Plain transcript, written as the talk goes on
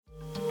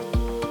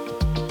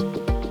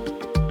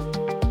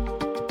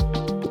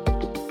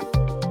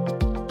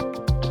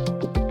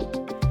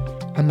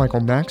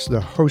Michael Max,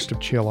 the host of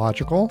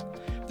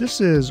Qi246.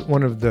 This is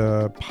one of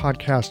the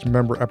podcast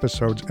member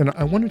episodes, and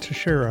I wanted to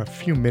share a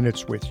few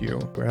minutes with you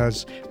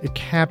as it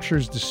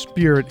captures the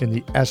spirit and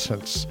the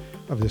essence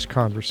of this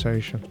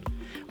conversation.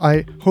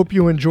 I hope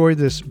you enjoy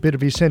this bit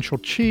of essential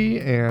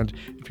Qi, and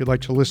if you'd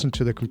like to listen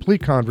to the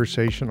complete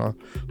conversation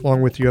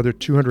along with the other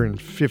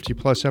 250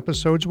 plus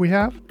episodes we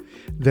have,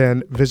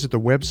 then visit the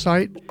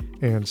website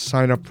and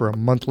sign up for a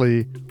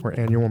monthly or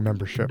annual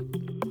membership.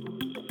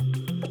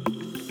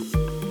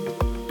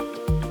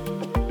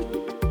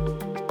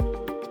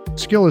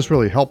 Skill is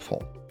really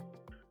helpful,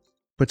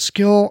 but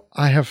skill,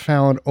 I have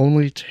found,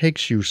 only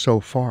takes you so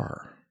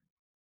far.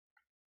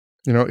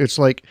 You know, it's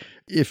like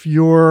if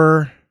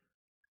you're,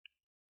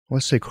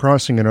 let's say,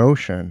 crossing an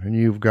ocean and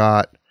you've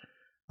got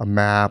a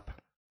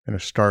map and a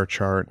star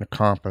chart and a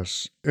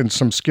compass and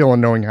some skill in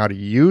knowing how to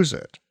use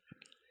it.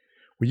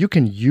 Well, you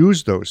can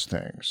use those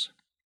things.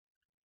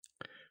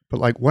 But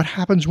like, what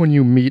happens when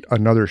you meet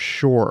another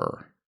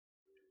shore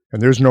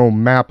and there's no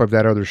map of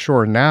that other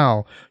shore?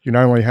 Now, you're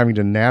not only having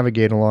to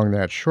navigate along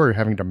that shore, you're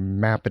having to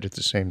map it at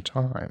the same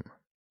time.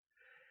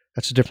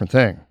 That's a different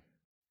thing.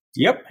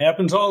 Yep,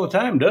 happens all the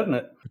time, doesn't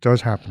it? It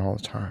does happen all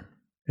the time.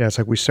 Yeah, it's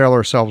like we sail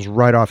ourselves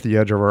right off the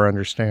edge of our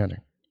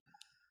understanding.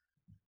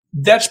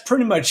 That's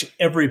pretty much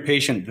every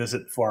patient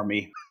visit for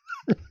me.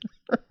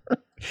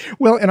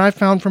 Well, and I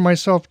found for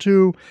myself,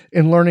 too,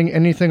 in learning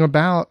anything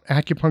about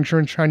acupuncture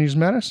and Chinese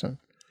medicine.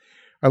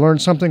 I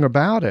learned something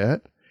about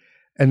it,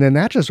 and then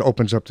that just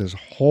opens up this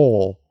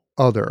whole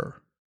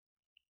other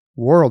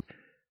world.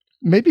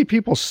 Maybe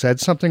people said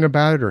something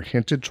about it or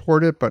hinted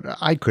toward it, but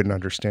I couldn't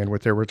understand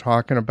what they were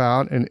talking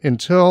about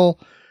until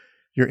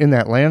you're in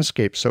that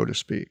landscape, so to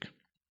speak.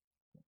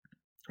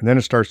 And then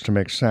it starts to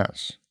make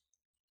sense.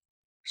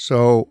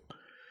 So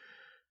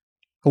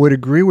I would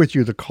agree with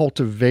you, the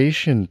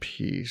cultivation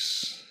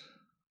piece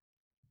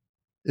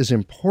is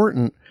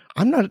important.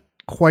 I'm not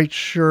quite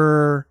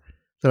sure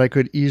that I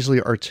could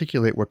easily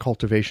articulate what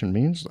cultivation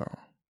means, though.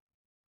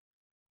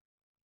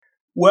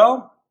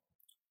 Well,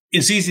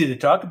 it's easy to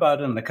talk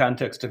about in the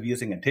context of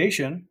using a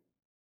teishin.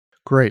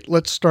 Great.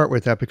 Let's start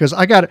with that because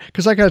I got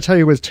to tell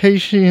you with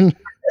teishin.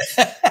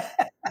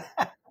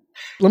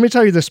 Let me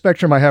tell you the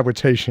spectrum I have with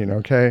teishin,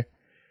 okay?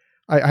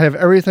 I have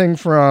everything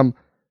from,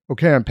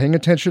 okay, I'm paying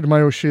attention to my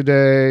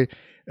Oshide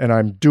and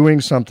I'm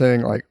doing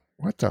something like,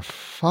 what the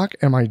fuck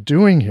am I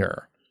doing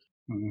here?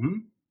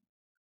 Mm-hmm.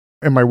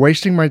 Am I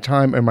wasting my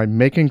time? Am I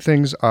making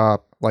things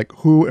up? Like,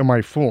 who am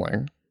I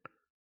fooling?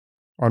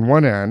 On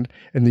one end.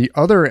 And the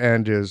other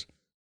end is,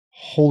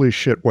 holy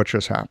shit, what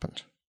just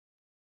happened?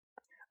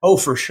 Oh,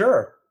 for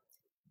sure.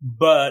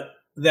 But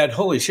that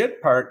holy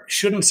shit part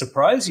shouldn't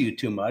surprise you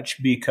too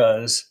much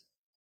because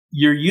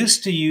you're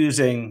used to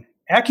using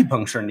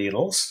acupuncture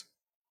needles.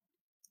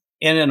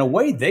 And in a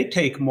way, they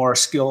take more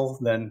skill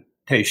than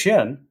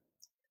teishin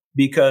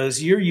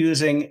because you're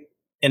using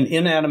an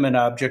inanimate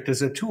object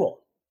as a tool.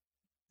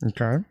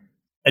 Okay.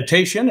 A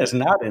teishin is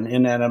not an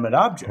inanimate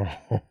object.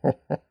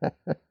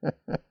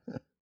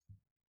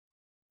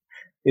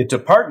 It's a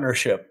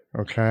partnership.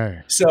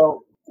 Okay.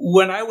 So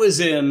when I was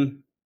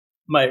in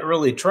my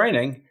early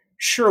training,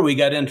 sure, we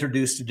got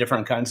introduced to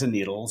different kinds of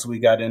needles. We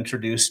got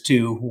introduced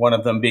to one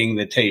of them being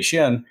the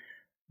teishin,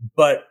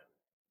 but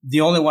the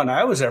only one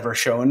I was ever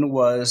shown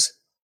was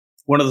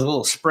one of the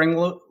little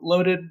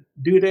spring-loaded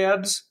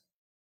doodads.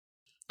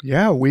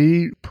 Yeah,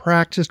 we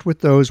practiced with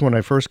those when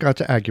I first got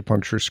to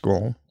acupuncture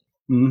school.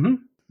 Mm-hmm.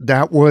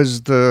 That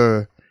was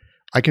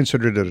I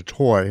considered it a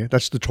toy.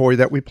 That's the toy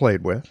that we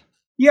played with.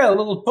 Yeah, a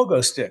little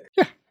pogo stick.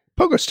 Yeah,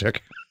 pogo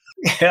stick.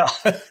 Yeah.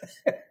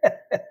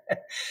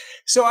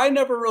 So I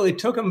never really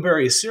took them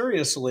very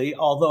seriously,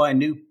 although I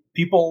knew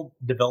people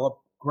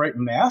developed great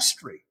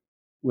mastery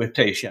with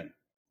teishin.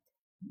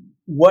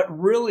 What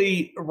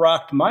really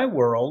rocked my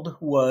world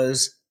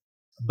was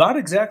about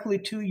exactly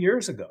 2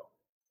 years ago.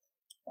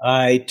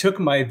 I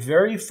took my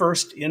very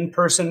first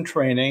in-person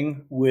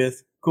training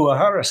with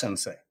Kuwahara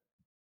sensei.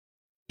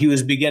 He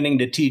was beginning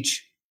to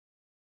teach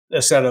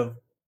a set of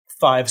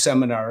 5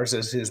 seminars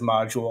as his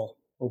module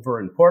over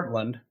in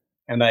Portland,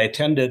 and I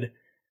attended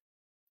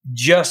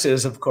just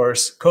as, of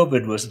course,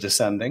 COVID was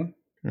descending.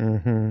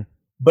 Mm-hmm.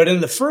 But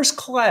in the first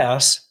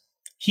class,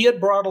 he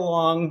had brought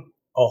along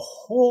a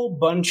whole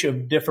bunch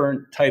of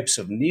different types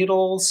of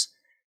needles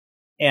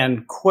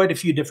and quite a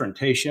few different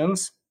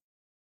teishins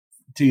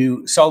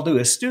to sell to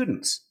his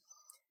students.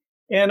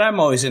 And I'm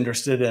always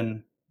interested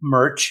in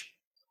merch.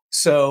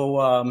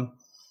 So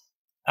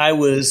I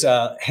was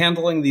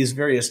handling these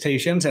various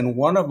teishins, and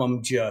one of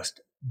them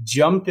just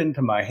jumped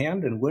into my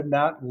hand and would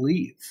not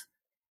leave.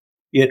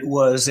 It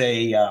was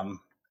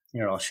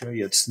I'll show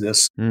you, it's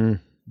this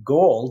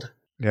gold.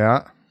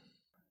 Yeah.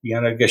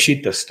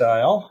 Yanagashita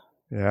style.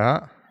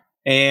 Yeah.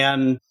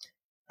 And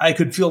I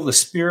could feel the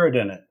spirit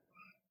in it.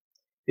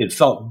 It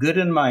felt good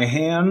in my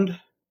hand.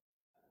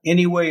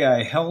 Any way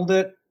I held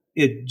it,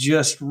 it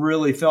just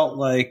really felt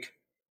like,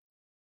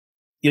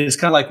 it's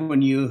kind of like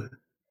when you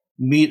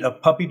meet a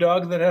puppy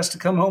dog that has to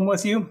come home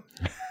with you.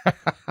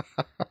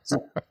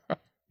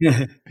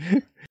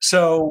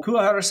 So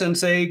Kuwahara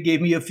Sensei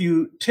gave me a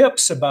few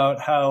tips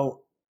about how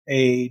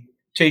a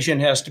teishin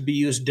has to be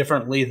used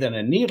differently than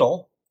a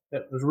needle.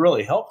 That was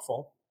really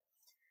helpful.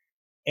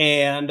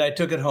 And I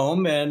took it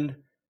home and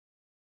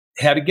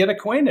had to get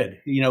acquainted.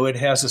 It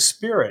has a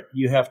spirit.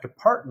 You have to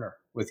partner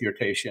with your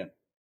teishin.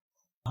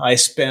 I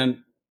spent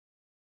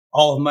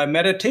all of my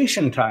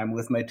meditation time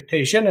with my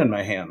teishin in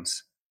my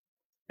hands,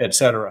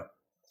 etc.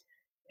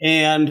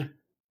 And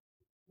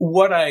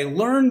what I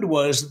learned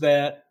was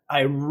that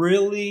I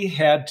really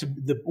had to,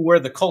 where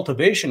the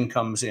cultivation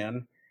comes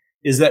in,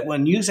 is that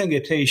when using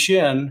a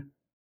teishin,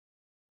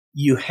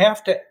 you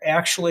have to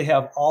actually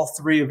have all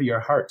three of your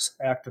hearts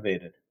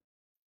activated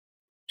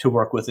to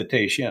work with a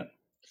teishin.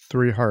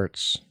 3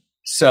 hearts.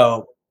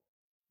 So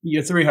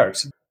your 3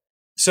 hearts.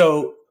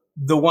 So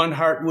the one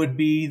heart would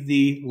be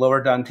the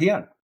lower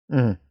dantian.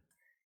 Mm.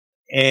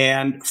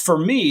 And for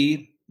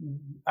me,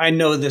 I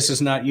know this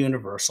is not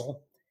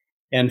universal.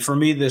 And for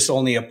me, this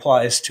only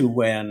applies to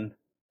when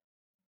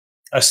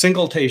a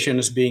single teishin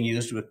is being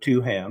used with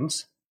 2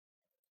 hands.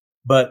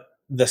 But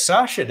the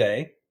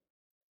sashide,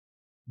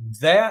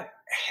 that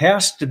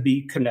has to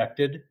be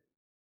connected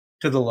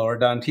to the lower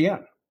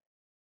dantian.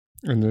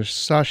 And the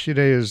sashide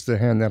is the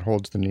hand that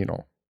holds the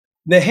needle.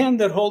 The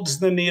hand that holds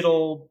the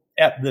needle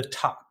at the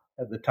top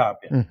end,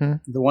 Mm-hmm.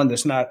 the one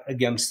that's not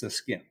against the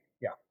skin.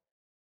 Yeah.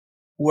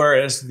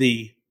 Whereas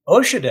the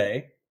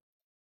oshide,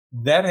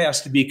 that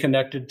has to be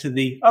connected to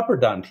the upper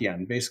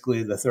dantian,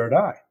 basically the third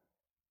eye.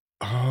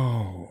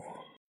 Oh.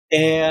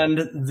 And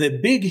the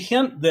big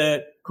hint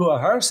that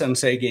Kuwahara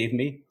Sensei gave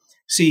me,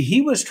 see,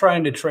 he was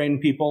trying to train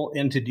people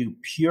into do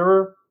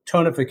pure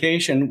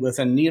tonification with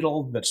a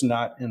needle that's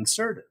not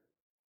inserted.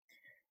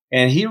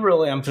 And he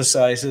really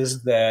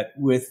emphasizes that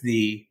with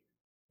the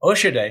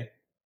oshide,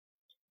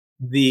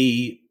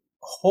 the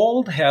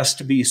hold has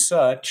to be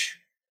such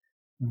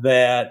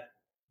that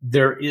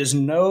there is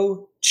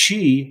no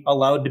qi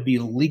allowed to be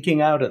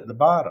leaking out at the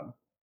bottom.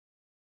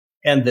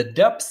 And the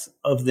depth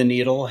of the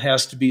needle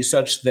has to be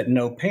such that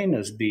no pain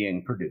is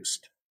being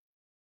produced.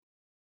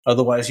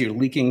 Otherwise, you're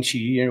leaking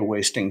qi, you're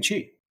wasting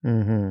qi.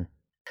 Mm-hmm.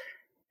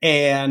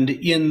 And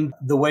in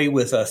the way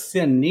with a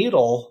thin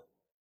needle,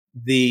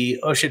 the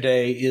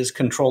oshide is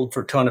controlled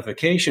for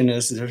tonification,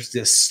 is there's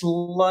this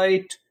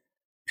slight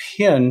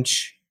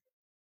pinch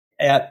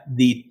at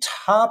the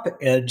top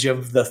edge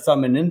of the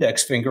thumb and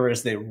index finger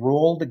as they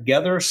roll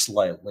together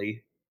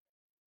slightly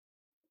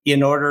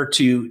in order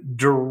to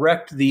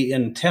direct the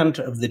intent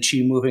of the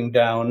qi moving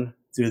down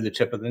through the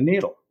tip of the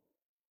needle.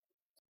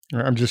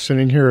 I'm just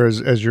sitting here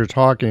as you're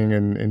talking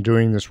and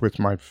doing this with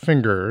my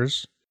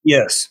fingers.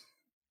 Yes.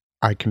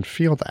 I can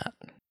feel that.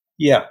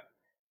 Yeah.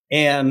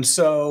 And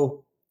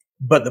so,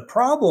 but the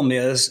problem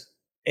is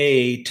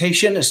a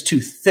teishin is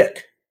too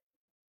thick.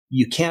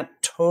 You can't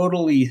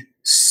totally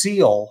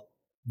seal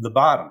the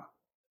bottom.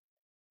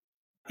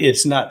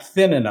 It's not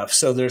thin enough.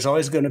 So there's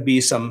always going to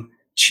be some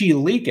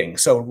qi leaking.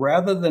 So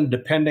rather than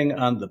depending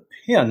on the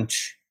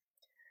pinch,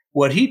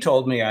 what he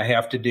told me I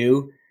have to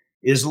do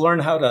is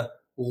learn how to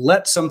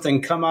let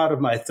something come out of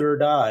my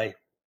third eye,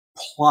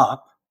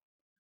 plop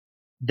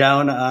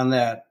down on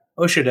that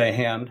oshide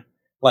hand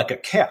like a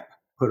cap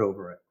put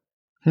over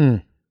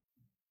it.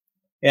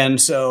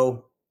 And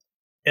so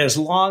as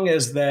long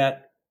as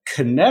that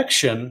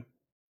connection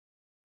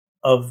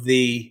of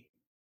the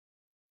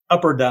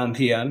upper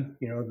dantian,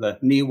 the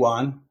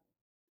niwan,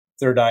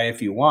 third eye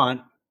if you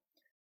want,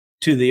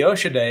 to the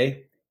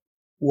oshide,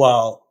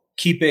 while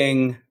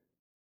keeping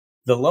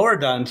the lower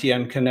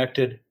dantian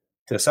connected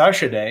to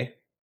sashide,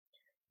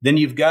 then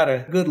you've got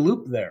a good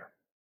loop there.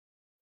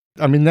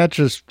 I mean, that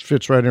just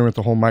fits right in with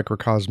the whole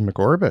microcosmic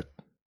orbit.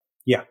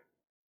 Yeah.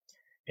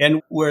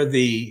 And where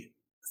the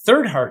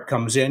third heart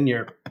comes in,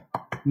 your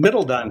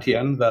middle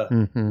dantian,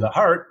 the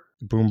heart.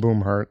 Boom,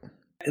 boom heart.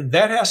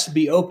 That has to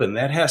be open.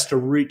 That has to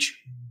reach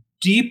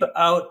deep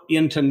out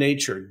into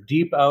nature,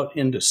 deep out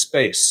into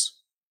space.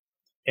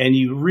 And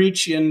you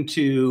reach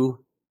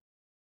into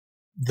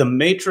the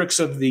matrix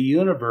of the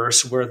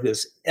universe where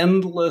this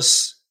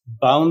endless,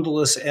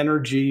 boundless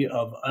energy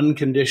of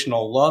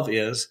unconditional love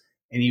is,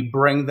 and you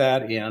bring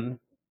that in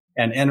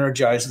and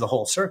energize the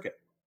whole circuit.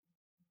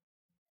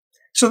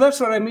 So that's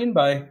what I mean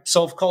by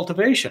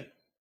self-cultivation.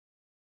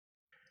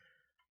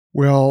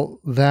 Well,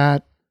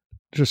 that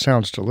just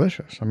sounds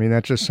delicious. I mean,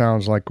 that just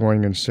sounds like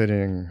going and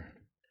sitting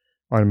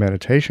on a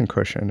meditation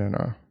cushion in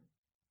a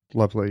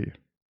lovely,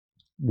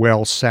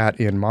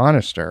 well-sat-in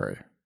monastery.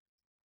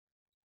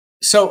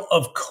 So,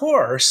 of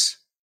course,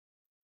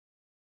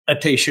 a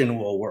teishin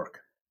will work.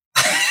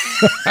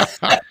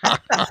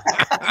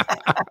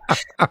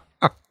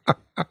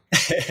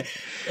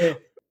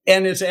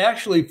 And it's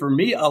actually, for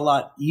me, a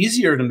lot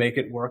easier to make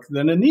it work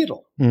than a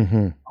needle.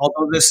 Mm-hmm.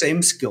 Although the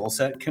same skill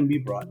set can be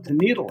brought to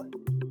needling.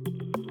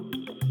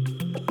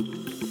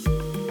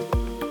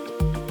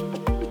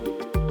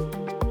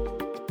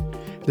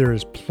 There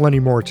is plenty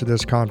more to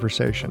this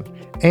conversation.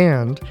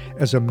 And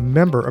as a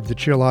member of the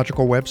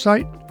Qiological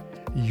website,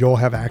 you'll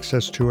have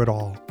access to it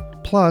all.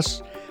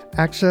 Plus,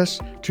 access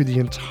to the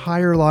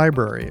entire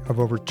library of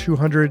over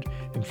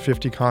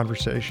 250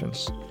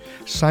 conversations.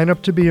 Sign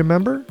up to be a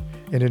member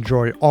and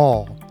enjoy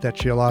all that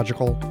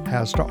Qiological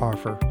has to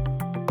offer.